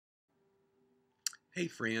Hey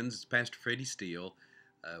friends, it's Pastor Freddie Steel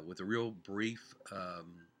with a real brief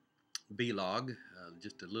vlog,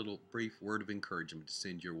 just a little brief word of encouragement to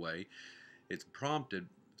send your way. It's prompted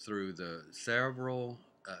through the several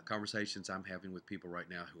conversations I'm having with people right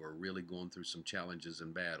now who are really going through some challenges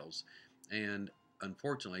and battles, and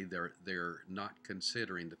unfortunately, they're not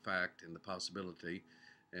considering the fact and the possibility,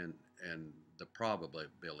 and the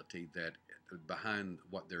probability that behind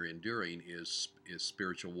what they're enduring is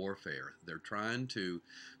spiritual warfare. They're trying to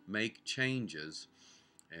make changes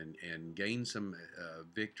and gain some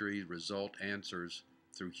victory, result, answers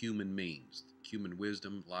through human means, human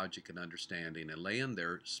wisdom, logic, and understanding, and laying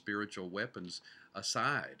their spiritual weapons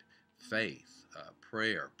aside, faith,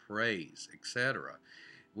 prayer, praise, etc.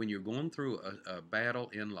 When you're going through a battle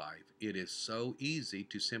in life, it is so easy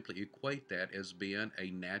to simply equate that as being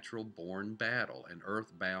a natural born battle, an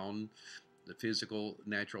earthbound, the physical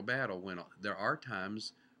natural battle, when there are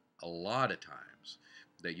times, a lot of times,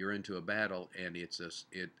 that you're into a battle and it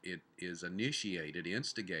is initiated,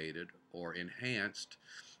 instigated, or enhanced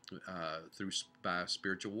through by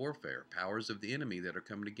spiritual warfare, powers of the enemy that are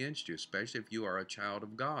coming against you, especially if you are a child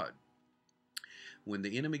of God. When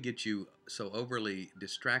the enemy gets you so overly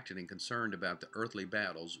distracted and concerned about the earthly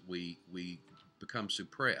battles, we become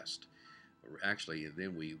suppressed. Actually,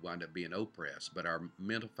 then we wind up being oppressed. But our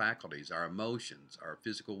mental faculties, our emotions, our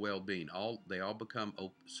physical well-being, they all become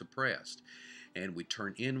suppressed, and we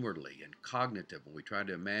turn inwardly and cognitive, and we try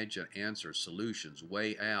to imagine answers, solutions,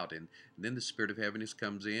 way out, and then the spirit of heaviness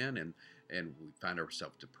comes in, and we find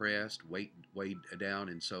ourselves depressed, weighed down,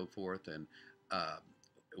 and so forth. And uh,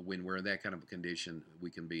 when we're in that kind of a condition, we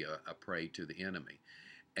can be a prey to the enemy.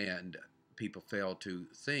 And people fail to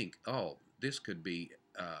think, oh, this could be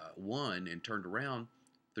won and turned around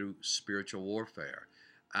through spiritual warfare.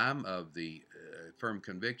 I'm of the firm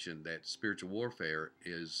conviction that spiritual warfare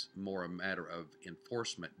is more a matter of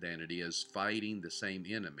enforcement than it is fighting the same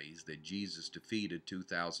enemies that Jesus defeated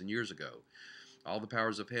 2,000 years ago. All the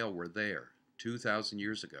powers of hell were there 2,000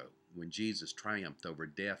 years ago when Jesus triumphed over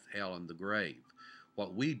death, hell, and the grave.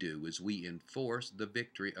 What we do is we enforce the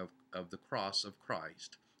victory of the cross of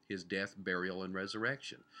Christ, his death, burial, and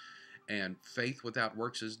resurrection. And faith without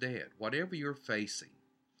works is dead. Whatever you're facing,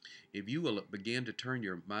 if you will begin to turn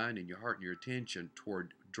your mind and your heart and your attention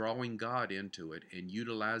toward drawing God into it and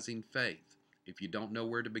utilizing faith, if you don't know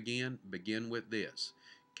where to begin with this.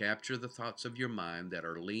 Capture the thoughts of your mind that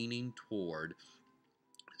are leaning toward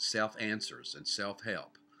self answers and self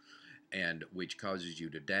help, and which causes you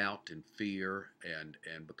to doubt and fear and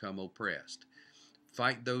become oppressed.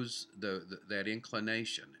 Fight that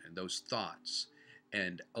inclination and those thoughts,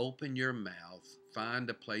 and open your mouth. Find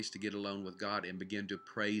a place to get alone with God and begin to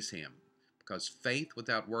praise Him, because faith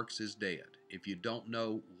without works is dead. If you don't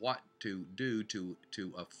know what to do to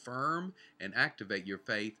affirm and activate your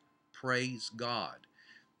faith, praise God.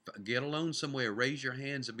 Get alone somewhere, raise your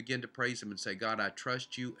hands and begin to praise Him and say, God, I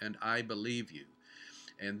trust you and I believe you.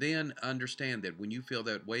 And then understand that when you feel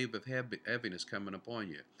that wave of heaviness coming upon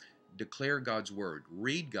you, declare God's word,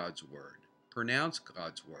 read God's word, pronounce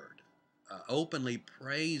God's word, openly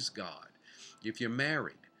praise God. If you're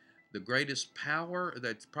married, the greatest power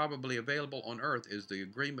that's probably available on earth is the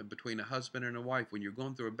agreement between a husband and a wife. When you're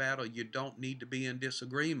going through a battle, you don't need to be in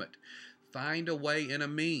disagreement. Find a way and a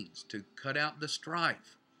means to cut out the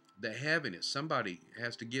strife, the heaviness. Somebody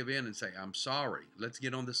has to give in and say, I'm sorry. Let's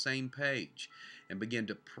get on the same page and begin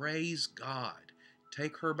to praise God.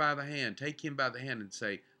 Take her by the hand, take him by the hand, and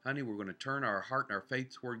say, honey, we're going to turn our heart and our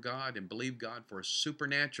faith toward God and believe God for a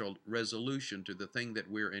supernatural resolution to the thing that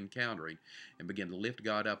we're encountering, and begin to lift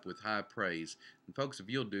God up with high praise. And folks, if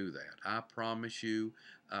you'll do that, I promise you,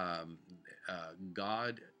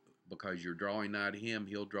 God, because you're drawing nigh to Him,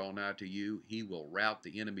 He'll draw nigh to you. He will rout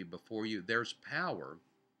the enemy before you. There's power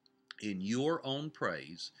in your own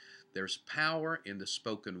praise. There's power in the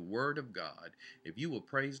spoken word of God. If you will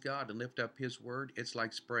praise God and lift up His word, it's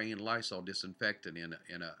like spraying Lysol disinfectant in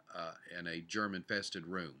a germ-infested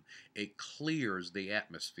room. It clears the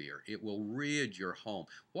atmosphere. It will rid your home.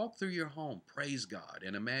 Walk through your home, praise God,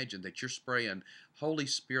 and imagine that you're spraying Holy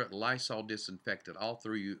Spirit Lysol disinfectant all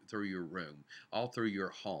through your room, all through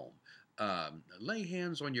your home. Lay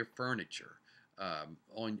hands on your furniture,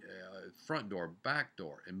 on front door, back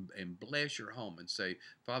door, and bless your home and say,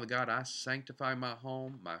 Father God, I sanctify my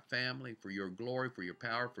home, my family, for your glory, for your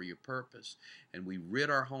power, for your purpose. And we rid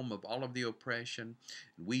our home of all of the oppression.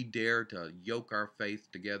 And we dare to yoke our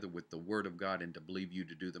faith together with the Word of God and to believe you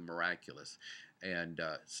to do the miraculous. And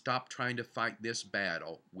stop trying to fight this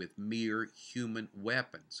battle with mere human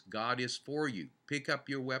weapons. God is for you. Pick up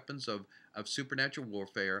your weapons of supernatural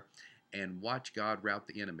warfare and watch God rout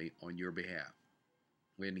the enemy on your behalf.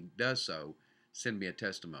 when he does so, send me a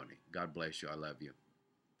testimony. God bless you. I love you.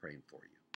 Praying for you.